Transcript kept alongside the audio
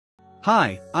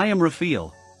Hi, I am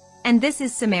Rafael. And this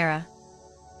is Sumera.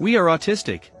 We are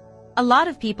autistic. A lot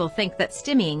of people think that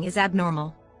stimming is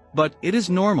abnormal. But it is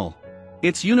normal.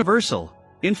 It's universal.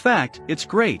 In fact, it's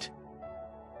great.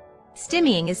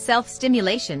 Stimming is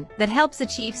self-stimulation that helps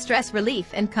achieve stress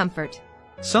relief and comfort.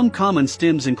 Some common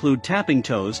stims include tapping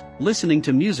toes, listening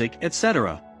to music,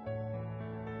 etc.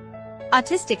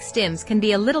 Autistic stims can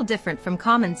be a little different from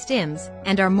common stims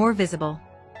and are more visible.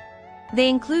 They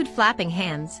include flapping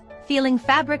hands, feeling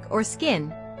fabric or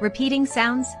skin, repeating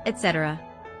sounds, etc.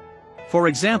 For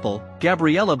example,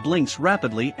 Gabriella blinks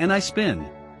rapidly and I spin.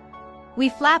 We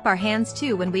flap our hands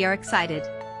too when we are excited.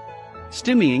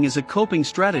 Stimming is a coping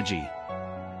strategy.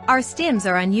 Our stims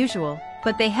are unusual,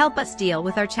 but they help us deal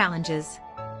with our challenges.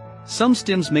 Some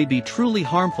stims may be truly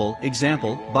harmful,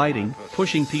 example, biting,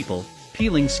 pushing people,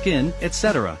 peeling skin,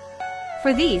 etc.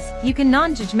 For these, you can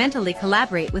non-judgmentally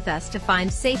collaborate with us to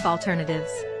find safe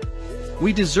alternatives.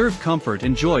 We deserve comfort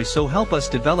and joy, so help us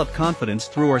develop confidence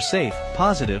through our safe,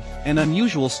 positive, and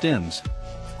unusual stims.